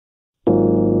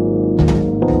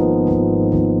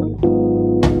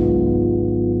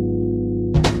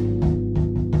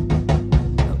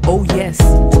Oh yes,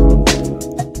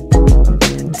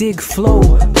 dig flow.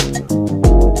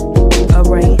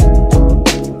 Alright.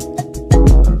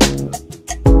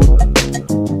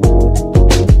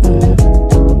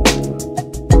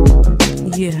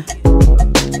 Yeah.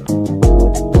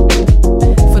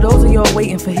 For those of y'all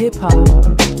waiting for hip hop,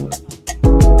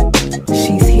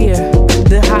 she's here.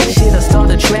 The hot shit, I start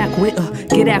a track with her.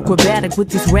 Get acrobatic with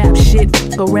this rap shit.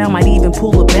 Go around, might even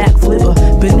pull a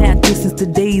backflip. Been at this since the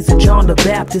days of John the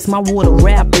Baptist. My water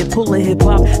rapid, pull a hip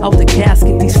hop out the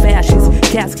casket. These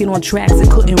fascists, casket on tracks that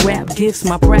couldn't rap gifts.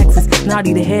 My praxis,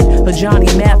 naughty the head of Johnny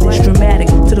Mathis. Dramatic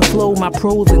to the flow, my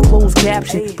prose and closed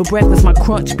caption. For breakfast, my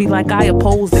crunch be like I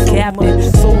oppose the captain.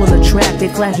 Soul in the track, they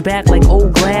flash back like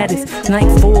old Gladys. Night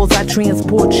falls, I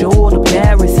transport you all to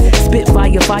Paris. Spit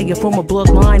fire from a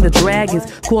bloodline of dragons.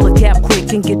 Call a cap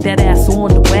quick and get that ass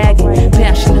on the wagon.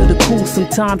 Passion of the cool,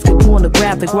 sometimes get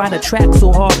pornographic. Write a track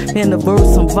so hard, and the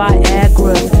verse I'm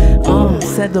Viagra.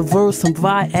 Said the verse I'm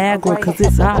Viagra, cause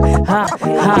it's hot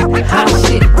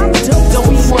shit.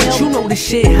 Don't front, you know the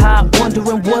shit hot.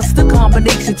 Wondering what's the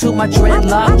combination to my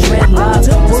dreadlock.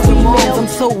 Working moms, I'm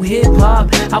so hip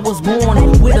hop. I was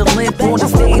born with a limp on the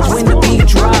stage when the beat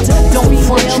dropped. Don't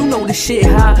front, you know the shit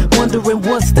hot. Wondering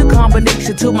what's the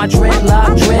combination to my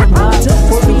dreadlock.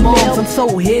 Working moms, I'm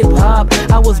so hip hop.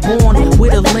 I was born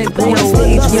with a limp on the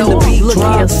stage when the beat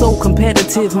dropped. So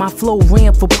competitive, my flow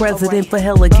ran for president for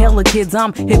hella Keller kids.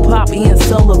 I'm hip hop Ian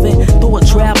Sullivan. Thought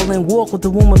traveling, walk with the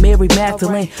woman Mary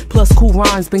Magdalene. Plus cool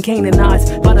rhymes been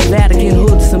canonized by the Vatican.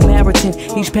 Hood Samaritan.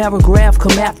 Each paragraph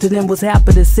come after them was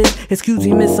happy to sit. Excuse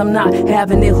me, miss, I'm not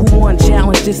having it. Who won?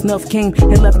 Challenge. This enough came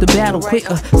and left the battle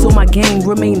quicker. So my game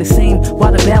remain the same.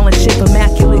 While the balance shape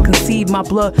immaculate conceived. My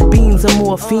blood beams are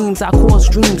more fiends. I cause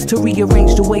dreams to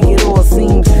rearrange the way it all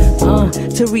seems.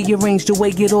 To rearrange the way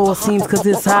it all seems. Cause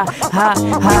it's hot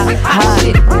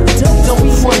shit.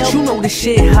 Don't front, you know the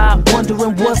shit hot.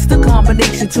 Wondering what's the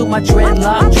combination to my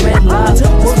dreadlock.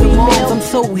 Working moms, I'm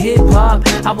so hip hop.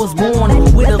 I was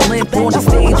born with a limp on the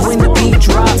stage when the beat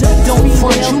dropped. Don't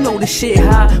front, you know the shit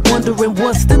hot. Wondering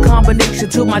what's the combination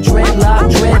to my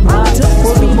dreadlock.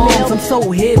 Working moms, I'm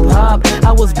so hip hop.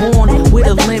 I was born with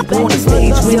a limp on the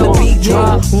stage when the beat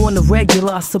dropped. On the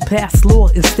regular, I surpass law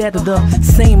instead of the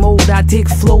same old. I dig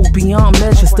flow beyond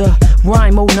measures. The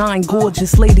rhyme 09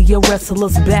 gorgeous lady, your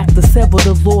wrestlers back to sever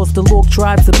the laws. The log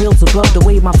tribes the bills above the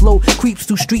way my flow creeps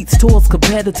through streets towards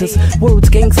competitors. Words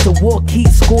gangster walk, heat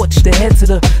scorch the heads of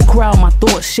the crowd. My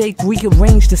thoughts shake,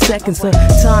 rearrange the seconds of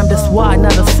time. That's why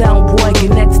not a sound boy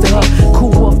get next to her.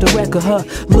 Cool off the wreck of her.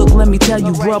 Look, let me tell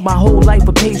you, bruh, my whole life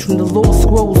a page from the Lost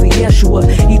Scrolls of Yeshua.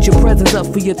 Eat your presents up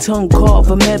for your tongue, carve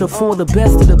a metaphor. The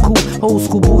best of the cool, old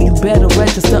school boo, you better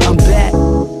register. I'm back.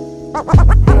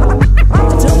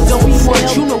 Don't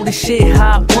front, you know the shit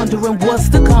hot. Wondering what's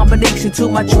the combination to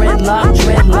my dreadlock.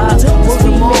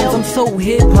 Working moms, I'm so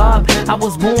hip hop. I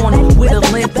was born with a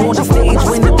limp on the stage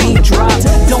when the beat dropped.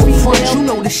 Don't front, you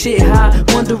know the shit hot.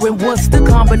 Wondering what's the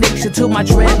combination to my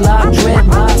dreadlock.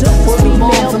 Working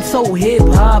moms, I'm so hip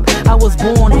hop. I was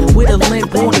born with a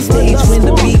limp on the stage when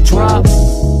the beat dropped.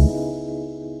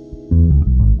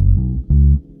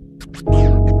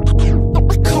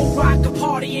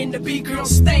 In the big girl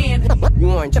stand.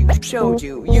 Warned you, showed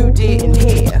you, you didn't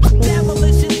hear.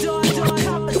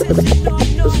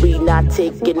 Cause we not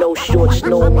taking no shorts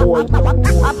no more.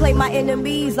 I play my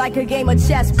enemies like a game of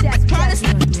chess.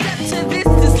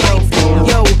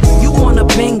 Yo, you wanna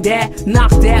bang that,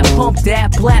 knock that, pump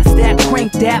that, blast that,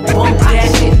 crank that, bump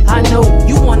that. I know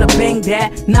you wanna bang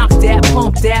that, knock that,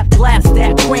 pump that, blast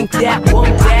that, crank that,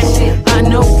 bump that. I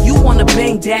know you wanna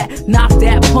bang that, knock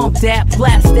that, pump that,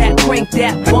 blast that, crank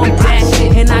that, bump that.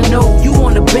 And I know you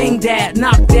wanna bang that,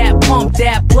 knock that, pump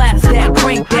that, blast that,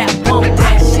 crank that, bump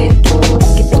that shit.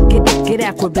 Get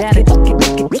acrobatic,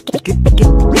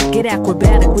 get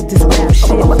acrobatic with this rap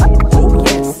shit. Oh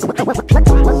yes.